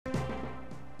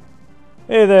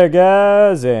Hey there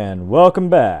guys, and welcome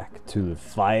back to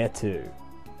Lufia 2.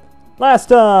 Last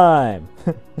time,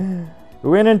 we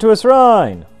went into a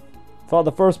shrine, fought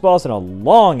the first boss in a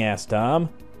long ass time,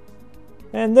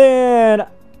 and then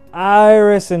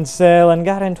Iris and Selen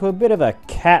got into a bit of a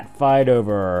cat fight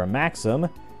over Maxim.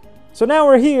 So now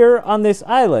we're here on this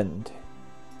island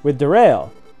with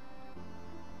Derail.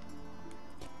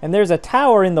 And there's a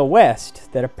tower in the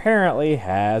west that apparently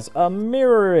has a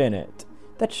mirror in it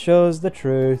that shows the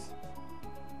truth.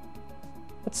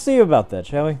 Let's see about that,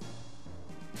 shall we?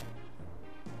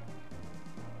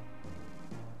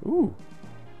 Ooh.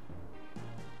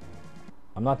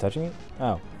 I'm not touching it?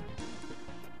 Oh.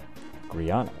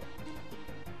 Griano.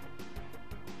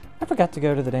 I forgot to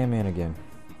go to the damn inn again.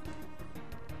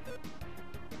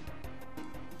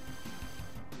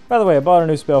 By the way, I bought a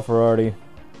new spell for Artie.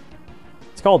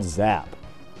 It's called Zap.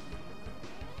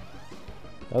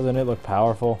 Doesn't it look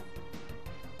powerful?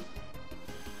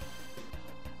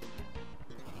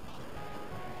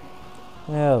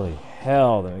 Holy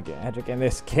hell, the magic in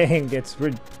this game gets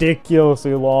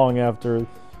ridiculously long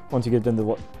once you get into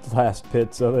the last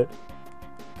bits of it.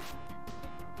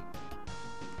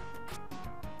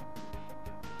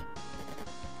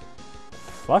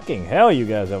 Fucking hell, you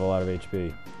guys have a lot of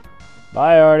HP.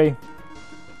 Bye, Artie.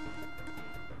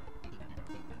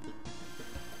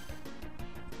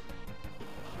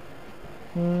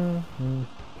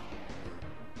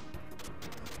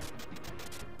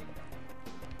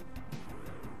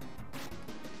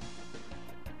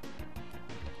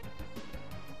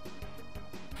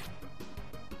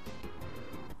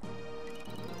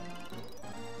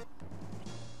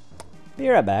 Be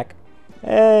right back.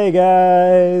 Hey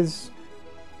guys!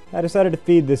 I decided to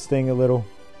feed this thing a little.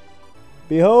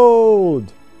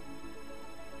 Behold!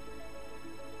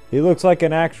 He looks like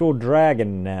an actual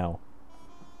dragon now.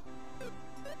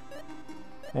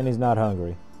 And he's not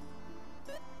hungry.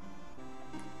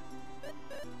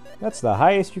 That's the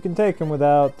highest you can take him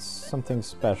without something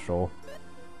special.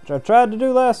 Which I tried to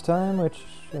do last time,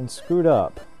 and screwed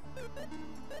up.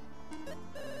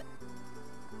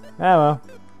 Ah well.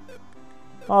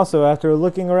 Also, after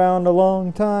looking around a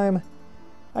long time,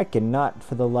 I cannot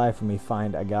for the life of me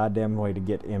find a goddamn way to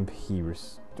get MP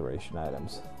restoration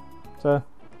items. So,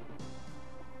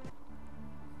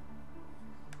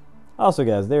 also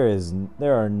guys, there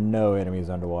are no enemies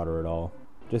underwater at all,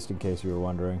 just in case you were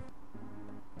wondering.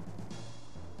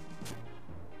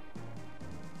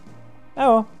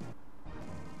 Oh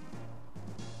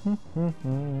well.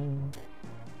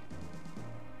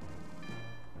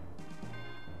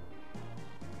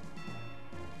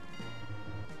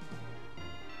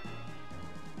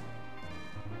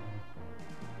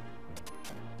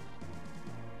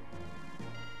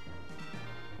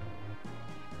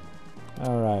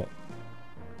 All right.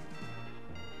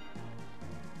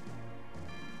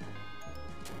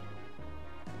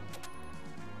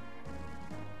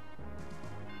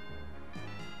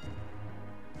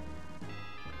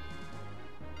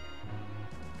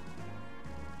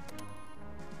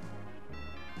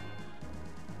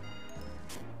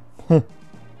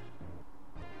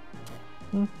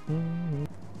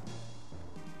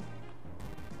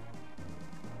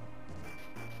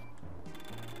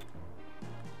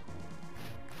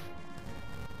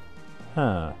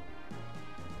 Huh.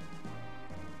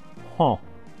 Huh.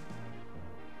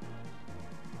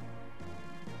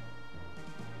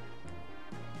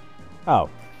 Oh.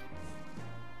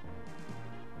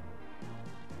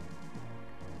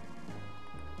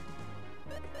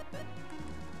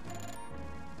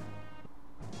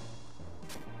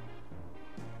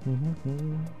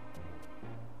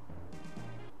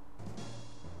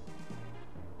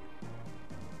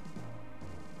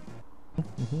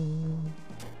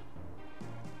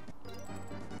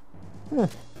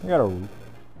 I got a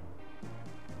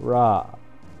rock.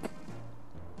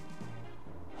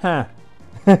 Huh.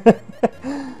 Maybe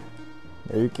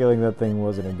killing that thing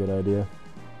wasn't a good idea.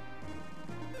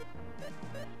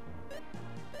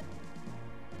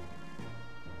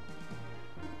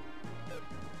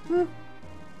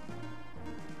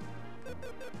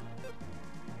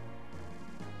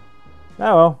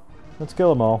 Oh well, let's kill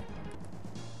them all.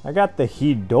 I got the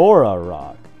Hedora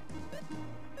rock.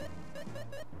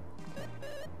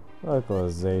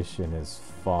 Localization is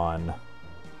fun.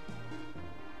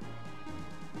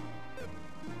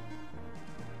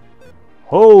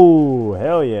 Oh,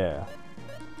 hell yeah.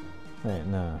 Wait,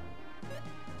 no.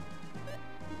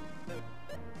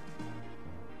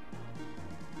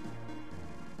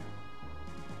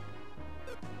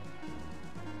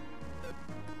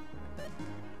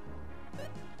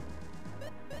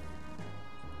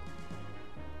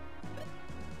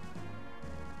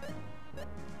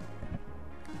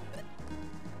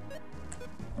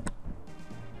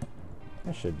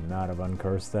 I should not have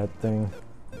uncursed that thing.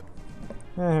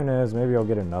 Who knows, maybe I'll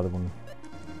get another one.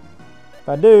 If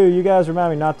I do, you guys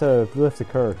remind me not to lift the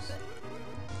curse.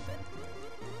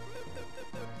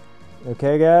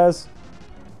 Okay, guys?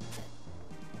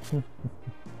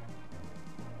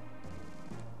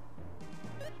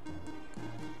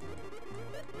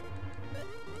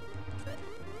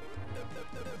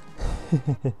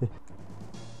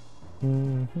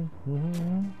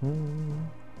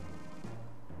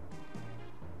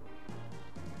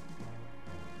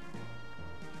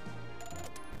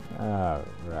 All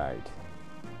right.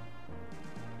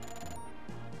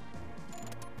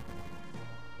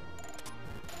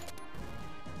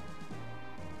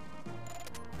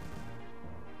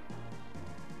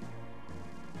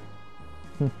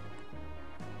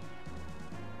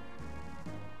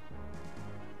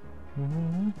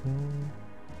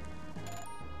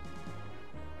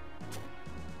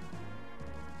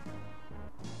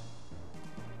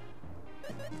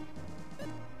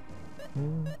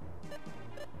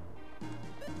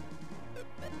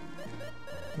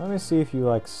 Let me see if you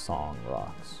like song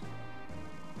rocks.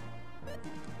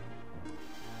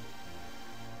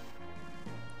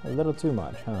 A little too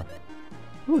much, huh?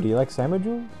 Ooh, do you like Samurai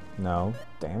Jewels? No.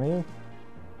 Damn you.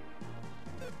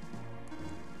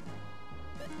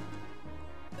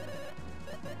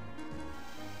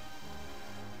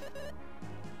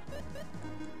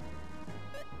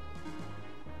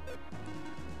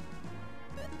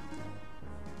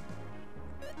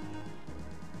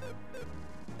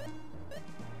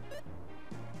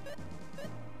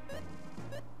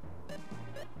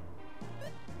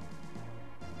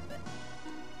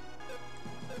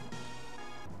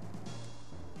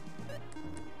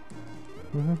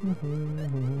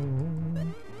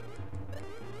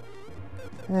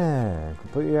 Yeah,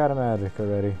 completely out of magic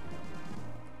already.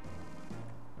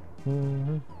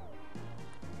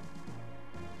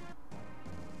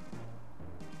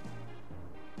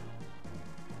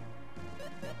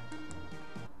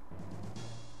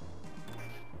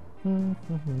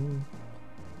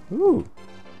 Ooh.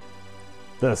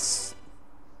 This.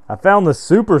 I found the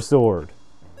super sword.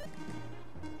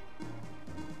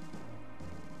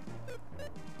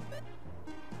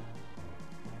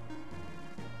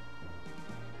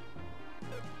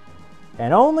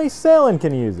 And only Selen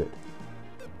can use it.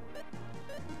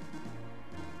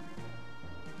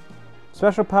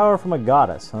 Special power from a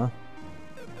goddess, huh?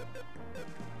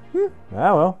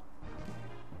 Ah well.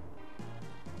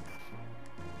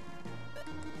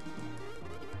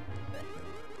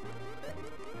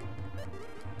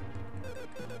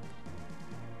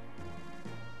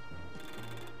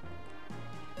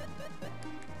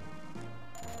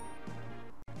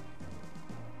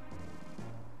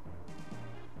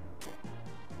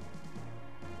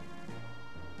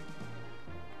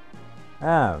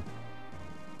 Oh.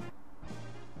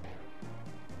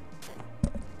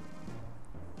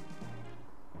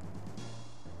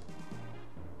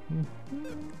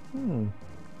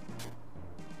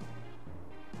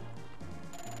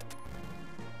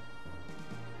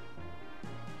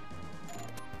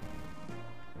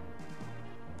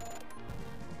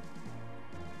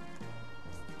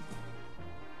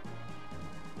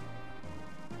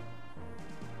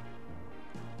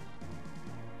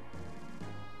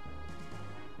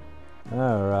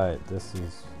 Alright, this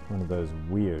is one of those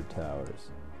weird towers.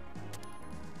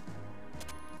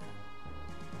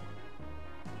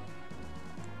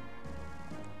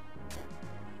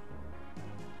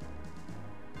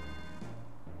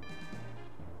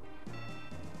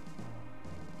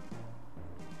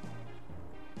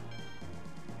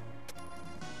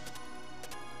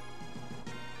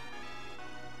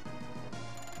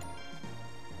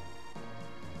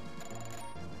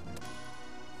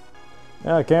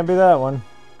 No, it can't be that one.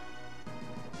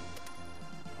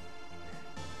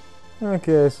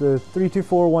 Okay, so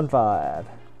 32415.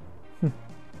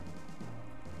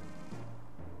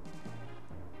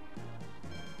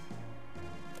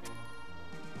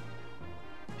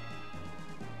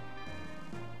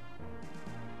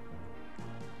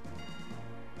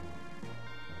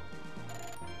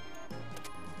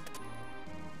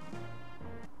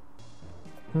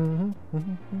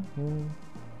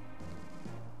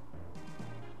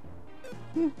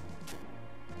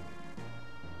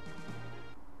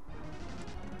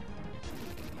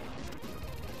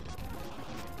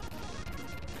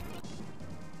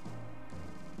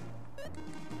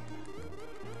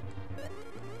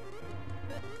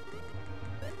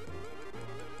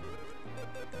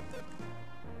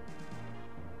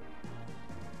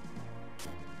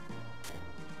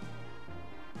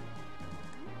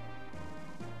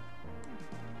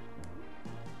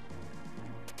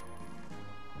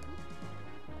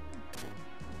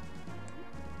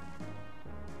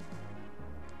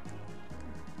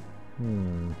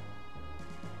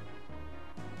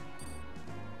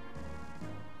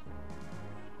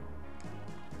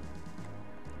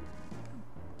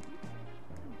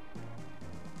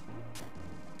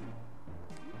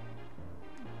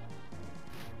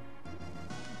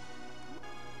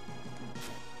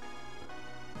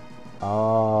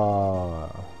 Oh,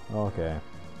 okay.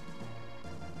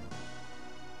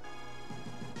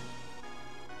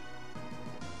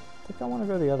 I think I want to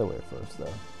go the other way first,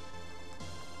 though.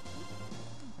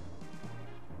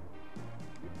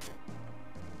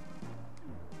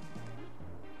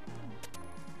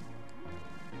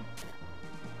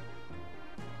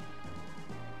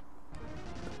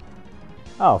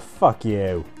 Oh, fuck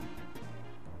you.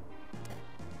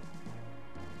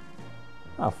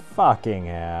 Oh, fucking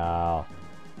hell.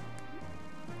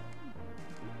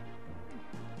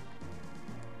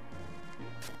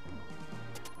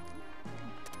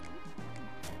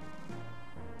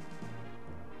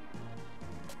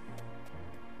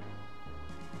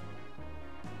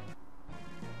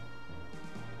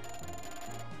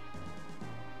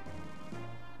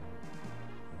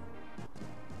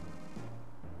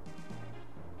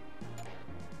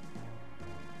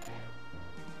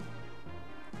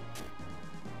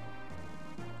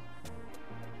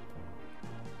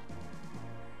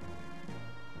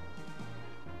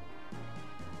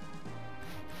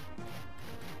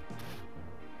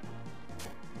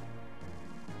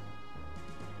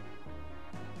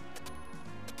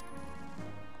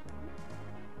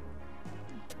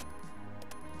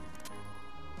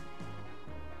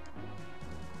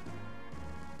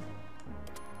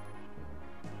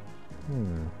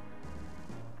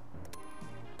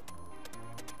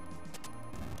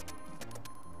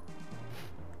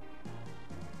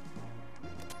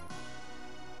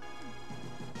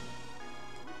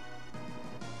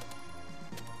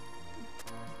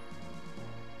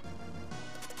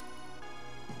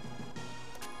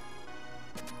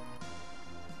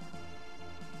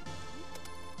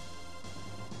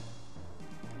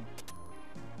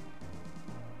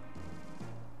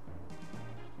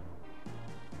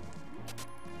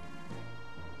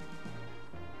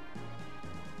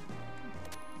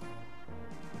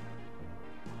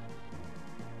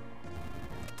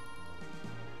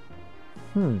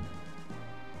 Some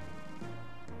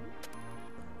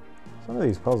of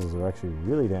these puzzles are actually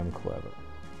really damn clever.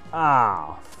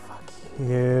 Ah, fuck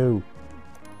you.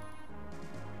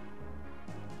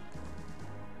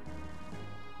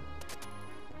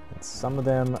 And some of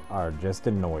them are just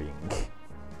annoying.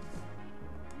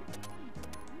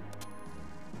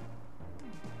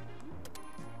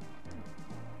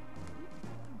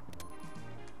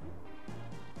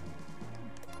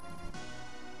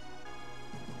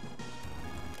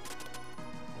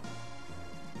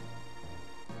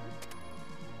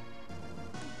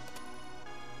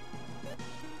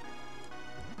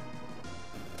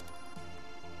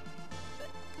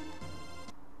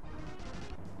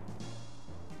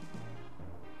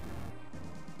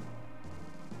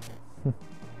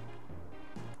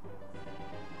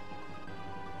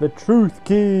 The truth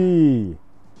key!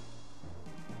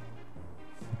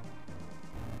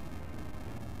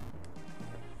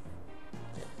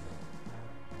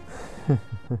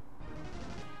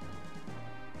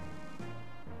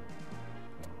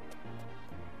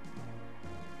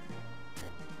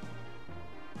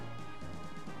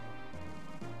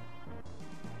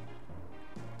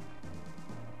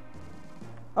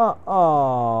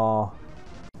 Uh-oh.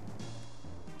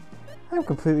 I'm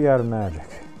completely out of magic.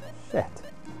 Shit.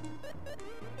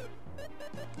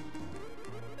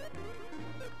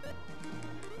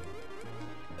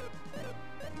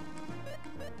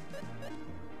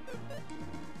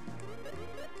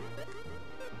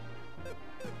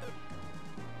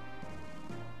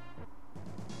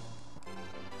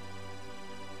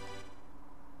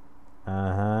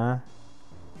 Uh-huh.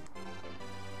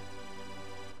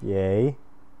 Yay.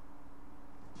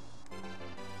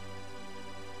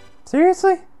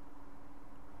 Seriously?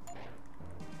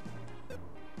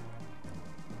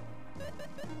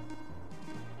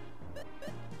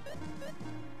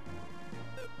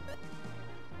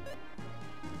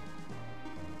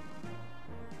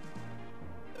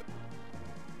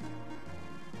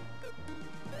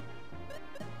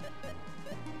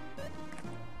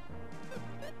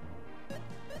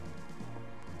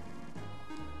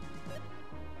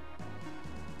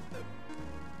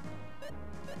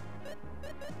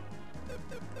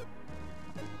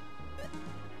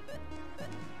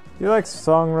 You like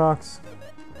song rocks?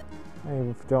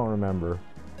 I don't remember.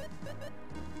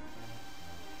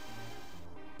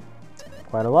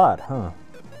 Quite a lot, huh?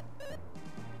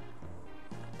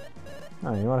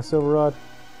 Oh, you want a silver rod?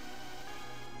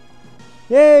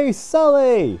 Yay,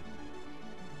 Sully!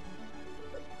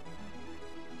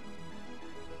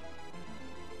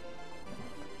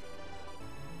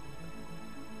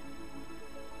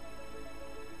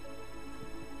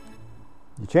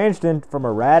 You changed from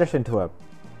a radish into a...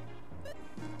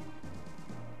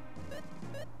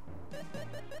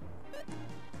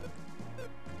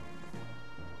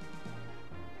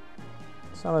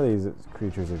 Some of these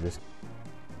creatures are just...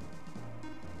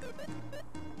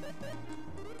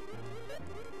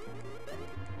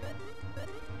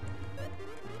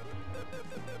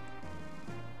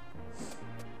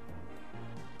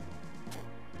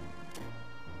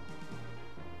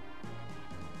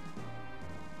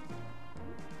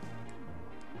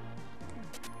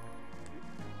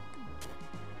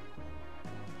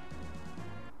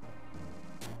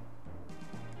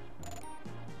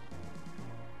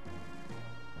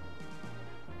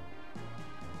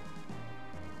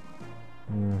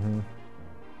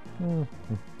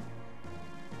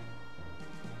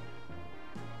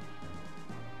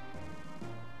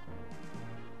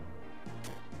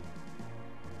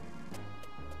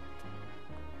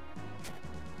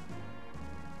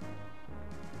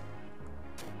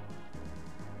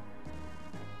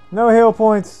 No heal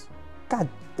points! God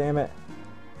damn it.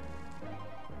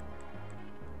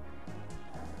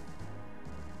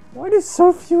 Why do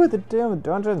so few of the damn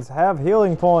dungeons have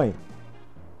healing point?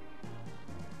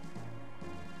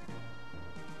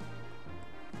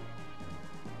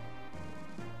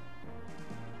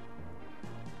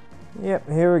 Yep,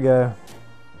 here we go.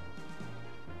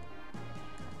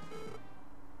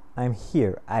 I'm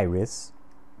here, Iris.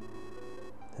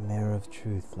 The mirror of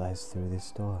truth lies through this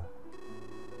door.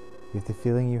 If the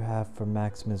feeling you have for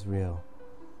Maxim is real,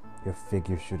 your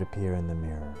figure should appear in the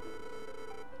mirror.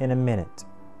 In a minute.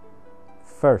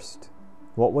 First,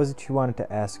 what was it you wanted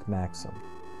to ask Maxim?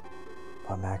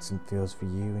 What Maxim feels for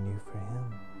you and you for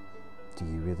him? Do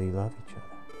you really love each other?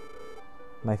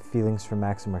 My feelings for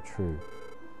Maxim are true.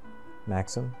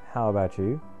 Maxim, how about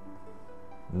you?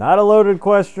 Not a loaded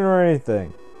question or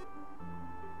anything.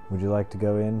 Would you like to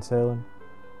go in, Salem?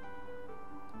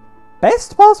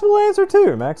 Best possible answer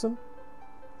too, Maxim.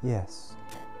 Yes.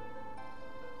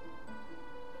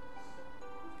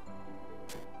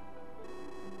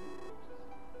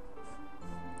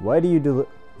 Why do you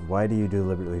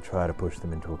deliberately try to push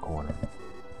them into a corner?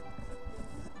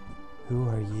 Who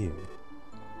are you?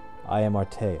 I am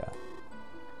Artea.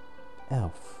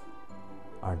 Elf,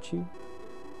 aren't you?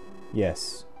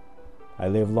 Yes. I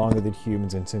live longer than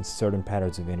humans and sense certain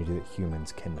patterns of energy that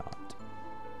humans cannot.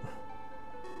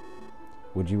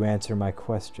 Would you answer my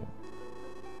question?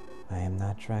 I am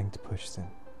not trying to push them.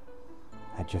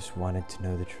 I just wanted to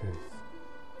know the truth.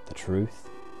 The truth?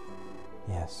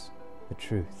 Yes, the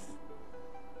truth.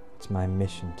 It's my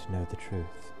mission to know the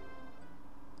truth.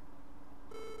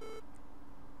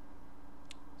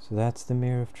 So that's the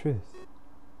mirror of truth.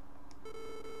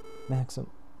 Maxim,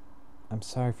 I'm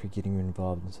sorry for getting you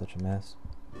involved in such a mess.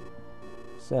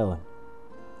 Selin,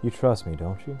 you trust me,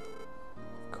 don't you?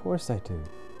 Of course I do.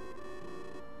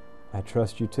 I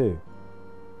trust you too.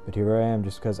 But here I am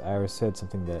just because Iris said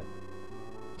something that...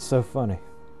 It's so funny.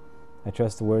 I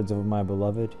trust the words of my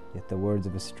beloved, yet the words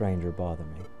of a stranger bother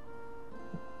me.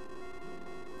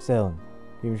 Selin,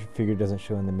 even if your figure doesn't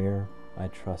show in the mirror, I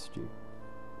trust you.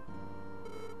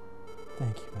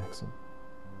 Thank you, Maxim.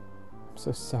 I'm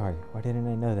so sorry. Why didn't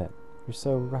I know that? You're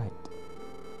so right.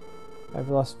 I've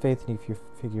lost faith in you if your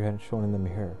figure hadn't shown in the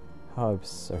mirror. How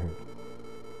absurd.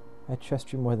 I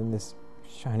trust you more than this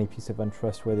shiny piece of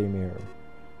untrustworthy mirror.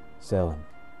 Selin.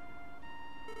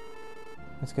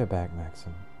 Let's go back,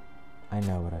 Maxim. I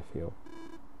know what I feel.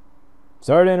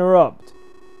 Sorry to interrupt.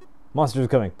 Monsters are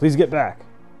coming. Please get back.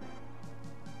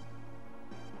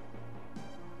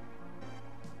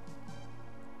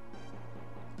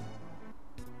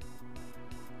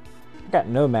 I got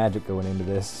no magic going into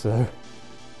this, so...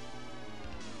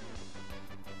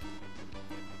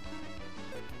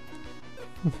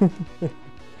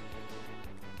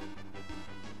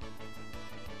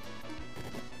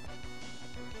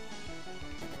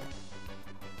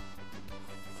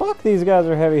 Fuck, these guys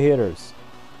are heavy hitters.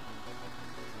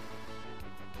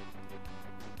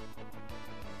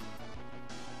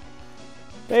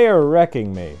 They are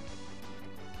wrecking me.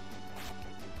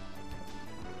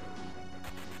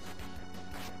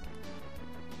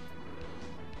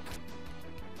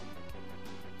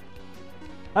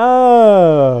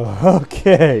 Oh,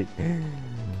 okay.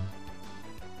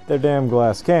 They're damn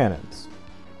glass cannons.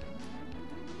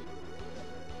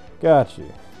 Got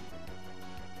you.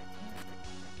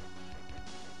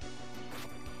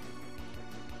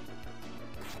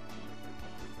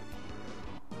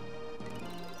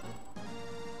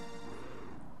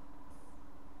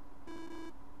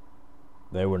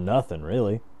 They were nothing,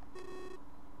 really.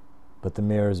 But the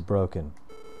mirror is broken.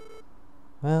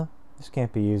 Well, this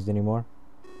can't be used anymore.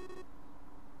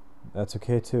 That's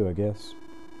okay too, I guess.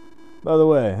 By the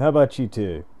way, how about you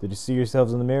two? Did you see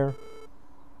yourselves in the mirror?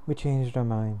 We changed our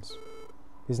minds.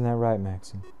 Isn't that right,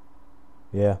 Maxim?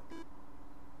 Yeah.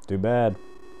 Too bad.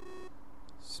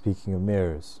 Speaking of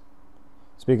mirrors.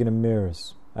 Speaking of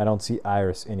mirrors, I don't see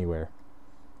Iris anywhere.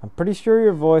 I'm pretty sure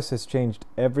your voice has changed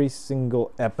every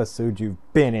single episode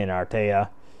you've been in, Artea.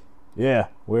 Yeah,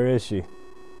 where is she?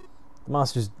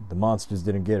 The monsters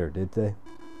didn't get her, did they?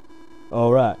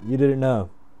 Oh, right, you didn't know.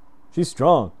 She's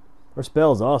strong. Her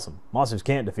spell's awesome. Monsters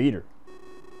can't defeat her.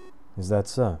 Is that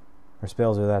so? Her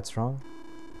spells are that strong?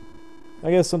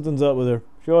 I guess something's up with her.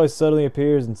 She always suddenly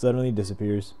appears and suddenly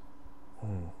disappears.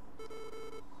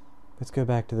 Let's go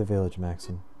back to the village,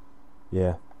 Maxim.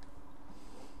 Yeah.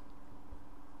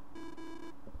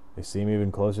 They seem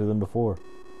even closer than before.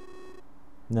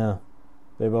 No,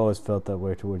 they've always felt that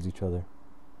way towards each other.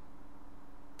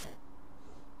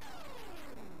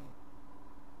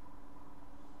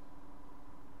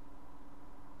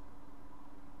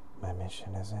 My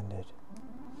mission has ended.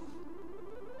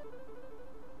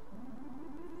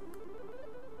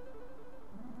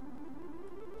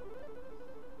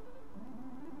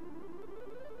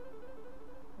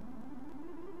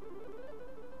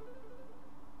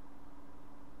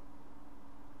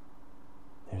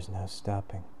 There's no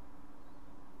stopping.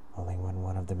 Only when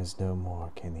one of them is no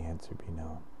more can the answer be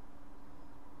known.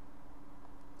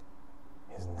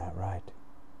 Isn't that right,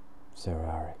 Sir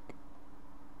Arik?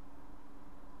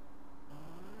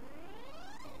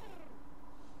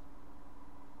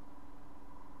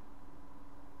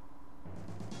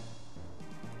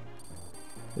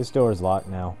 This door is locked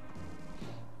now.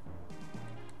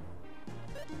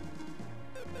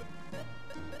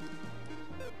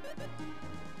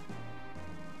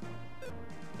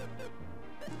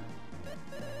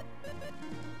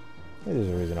 There's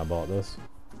a reason I bought this.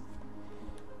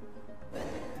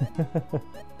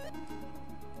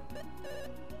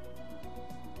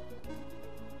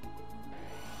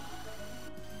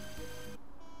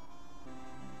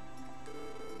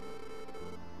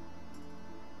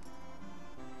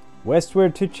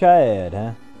 Westward to Chad,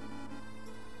 huh?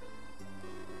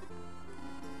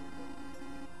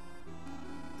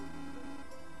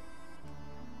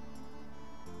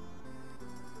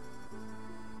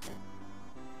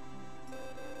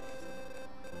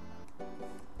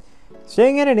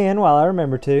 Staying at an inn while I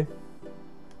remember to.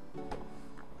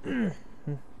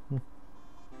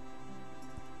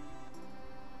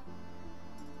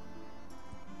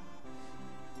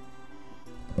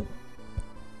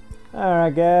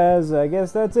 Alright guys, I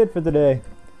guess that's it for today.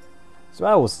 So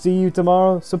I will see you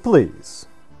tomorrow, so please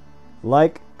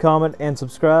like, comment, and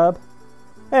subscribe.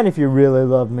 And if you really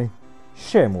love me,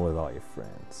 share me with all your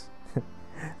friends.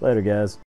 Later guys.